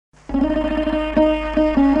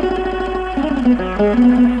សូ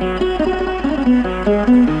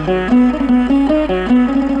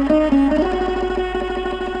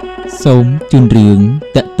មជូនរឿង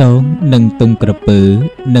តាក់ទងនឹងទង់ក្រពើ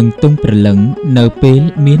និងទង់ព្រលឹងនៅពេល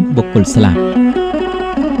មានបុគ្គលស្លាប់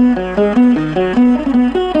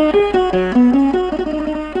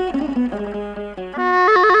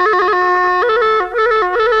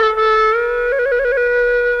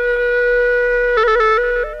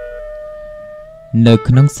នៅ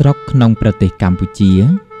ក្នុងស្រុកក្នុងប្រទេសកម្ពុជា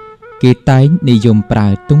គេតែងនិយមប្រើ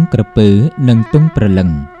ទង់ក្រពើនិងទង់ព្រលឹង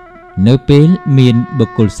នៅពេលមានបុ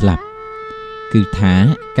គ្គលស្លាប់គឺថា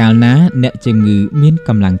កាលណាអ្នកជំងឺមានក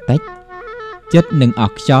ម្លាំងតិចចិត្តនឹងអ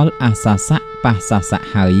ស់ខ្យល់អាសាសៈប៉ះសាសៈ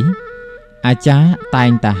ហើយអាចារ្យតែ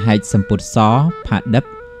ងតែហែកសម្ពុតសផាដិប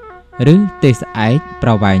ឬទេសឯកប្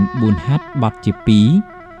រវែង4ហត្ថបត់ជា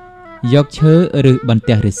2យកឈើឬបន្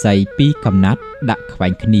ទះឫស្សី2កំណាត់ដាក់ខ្វែ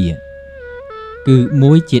ងគ្នាគឺ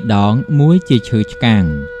មួយជាដងមួយជាឈើឆ្កាង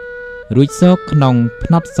រួចសោកក្នុងផ្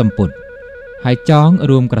នត់សម្ពុតហើយចង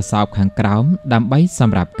រួមក្រសោបខាងក្រោមដើម្បីស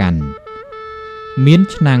ម្រាប់កាន់មាន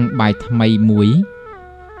ឆ្នាំងបាយថ្មីមួយ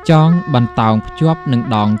ចងបន្តោងភ្ជាប់នឹង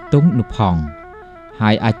ដងទង់នោះផងហើ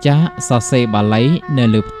យអាចារ្យសរសេរបាលីនៅ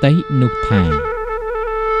លើផ្ទៃនោះថា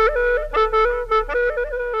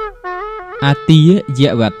អាទាយ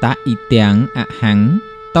វតៈអ៊ីទាំងអហੰ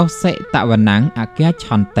តោសិតវណੰអគាឆ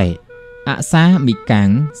ន្តិអសាមិកាំង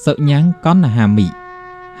សុញ៉ាំងកណ្ហាមិ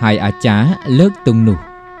ហើយអាចារ្យលើកទង់នោះ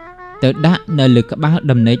ទៅដាក់នៅលើក្បាល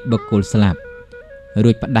ដំណេកបុគ្គលស្លាប់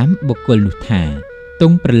រួចផ្ដាំបុគ្គលនោះថាទ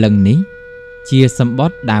ង់ព្រលឹងនេះជាសម្ប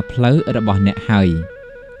ត្តិដើរផ្លូវរបស់អ្នកហើយ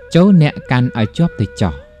ចូលអ្នកកាន់ឲ្យជាប់ទៅ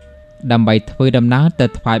ចោះដើម្បីធ្វើដំណើរទៅ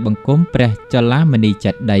ថ្វាយបង្គំព្រះចលាមនី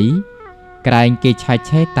ចេតិយក្រែងគេឆែក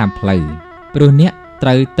ឆេរតាមផ្លូវព្រោះអ្នកត្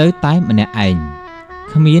រូវទៅតែម្នាក់ឯង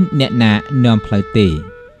គ្មានអ្នកណានាំផ្លូវទេ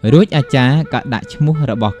រួចអាចារ្យក៏ដាក់ឈ្មោះ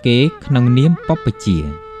របស់គេក្នុងនាមពពជា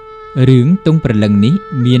រឿងទង់ព្រលឹងនេះ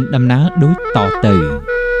មានដំណើរដូចតទៅ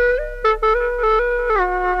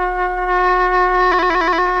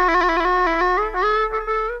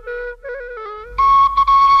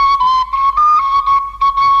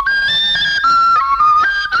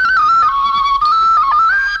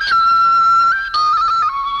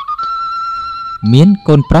មាន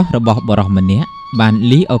កូនប្រុសរបស់បុរសម្នាក់បាន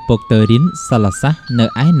លីឪពុកទៅរៀនសិលសាស្ត្រនៅ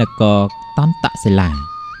ឯនគរតន្តសិលា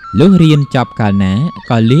លុះរៀនចប់កាលណា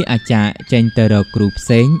ក៏លីអាចារ្យចេញទៅរកគ្រូផ្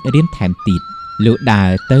សេងរៀនថែមទៀតលុះដើរ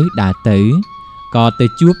ទៅក៏ទៅ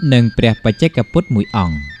ជួបនឹងព្រះបច្ចេកពុទ្ធមួយអ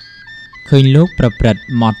ង្គឃើញលោកប្រព្រឹត្ត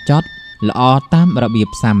ម៉ត់ចត់ល្អតាមរបៀប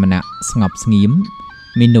សាមណៈស្ងប់ស្ងៀម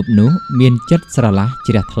មានុបនោះមានចិត្តស្រឡះ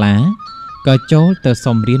ជ្រះថ្លាក៏ចូលទៅ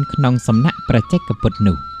សុំរៀនក្នុងសំណាក់ព្រះបច្ចេកពុទ្ធ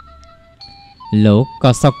នោះលោក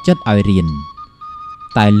ក៏សុខចិត្តឲ្យរៀន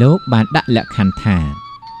តែលោកបានដាក់លក្ខខណ្ឌថា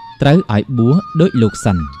ត្រូវឲ្យបួសដូចលោក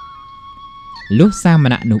សិនលុះសាម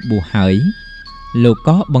ណៈនោះបួសហើយលោក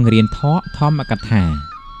ក៏បង្រៀនធម៌ធម្មកថា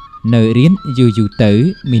នៅរៀនយូរទៅ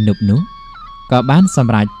មានុបនោះក៏បានស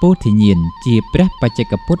ម្រេចពោធិញ្ញាណជាព្រះបច្ចេ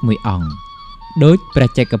កពុទ្ធមួយអង្គដូចព្រះប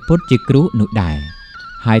ច្ចេកពុទ្ធជាគ្រូនោះដែរ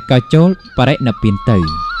ហើយក៏ចូលបរិនិព្វាន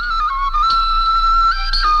ទៅ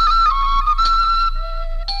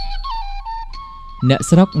អ្នក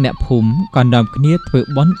ស្រុកអ្នកភូមិក៏នាំគ្នាធ្វើ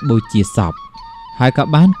បុណ្យបូជាសពហើយក៏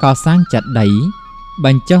បានកសាងចេតិយប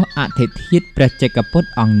ញ្ចុះអធិធាតុព្រះបច្ចេកពុទ្ធ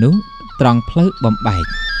អង្គនោះត្រង់ផ្លូវបំបែក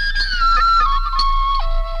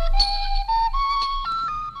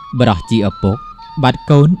បរោះជាឪពុកបាត់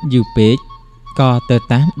កូនយូរពេកក៏ទៅ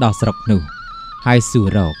តាមដល់ស្រុកនោះហើយសួរ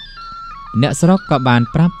រកអ្នកស្រុកក៏បាន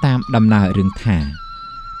ប្រាប់តាមដំណើររឿងថា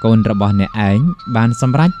កូនរបស់អ្នកឯងបានស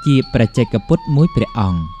ម្រេចជាព្រះបច្ចេកពុទ្ធមួយព្រះអ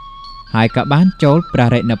ង្គហើយក៏បានចូលព្រះ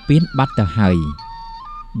រិណពានបាត់ទៅហើយ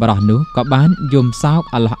បរោះនោះក៏បានយំសោក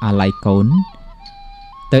អឡោះអាល័យកូន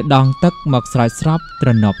ទៅដងទឹកមកស្រោចស្រពត្រ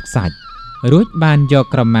ណប់ខ្សាច់រួចបានយក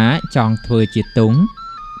ក្រមាចងធ្វើជាទង់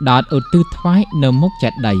ដោតឧទ្ទិសថ្វាយនៅមុខចេ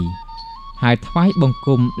តិយហើយថ្វាយបង្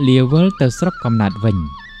គំលាវិលទៅស្រុកកំណើតវិញ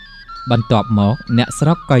បន្ទាប់មកអ្នកស្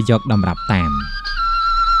រុកក៏យកតម្រាប់តាម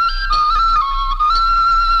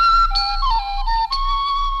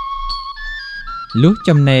លុះ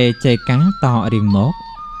ចំណេរចែកាតរៀងមក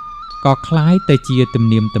ក៏คล้ายទៅជាទំ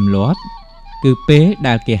នៀមទម្លាប់គឺពេល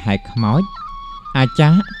ដែលគេហែកខ្មោចអាចា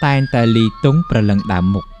រ្យតែងតែលីទង់ព្រលឹងដើម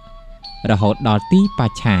មុខរហូតដល់ទីប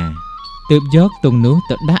ច្ឆាទើបយកទង់នោះ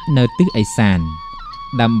ទៅដាក់នៅទិសឦសាន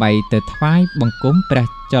ដើម្បីទៅថ្វាយបង្គំព្រះ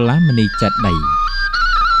ចលាមនីចេតិយ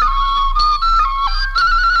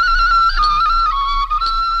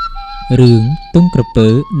រឿងទង់ក្រពើ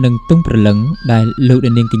និងទង់ព្រលឹងដែលលោក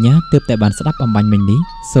នាងកញ្ញាទើបតែបានស្ដាប់អំបញ្ញមិញនេះ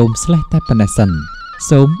សូមស្លេះតែប៉ុណ្ណេះសិន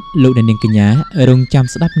សូមលោកនាងកញ្ញារងចាំ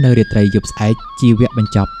ស្ដាប់នៅរាត្រីយប់ស្អែកជាវគ្គប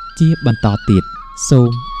ញ្ចប់ជាបន្តទៀតសូ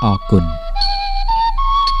មអរគុណ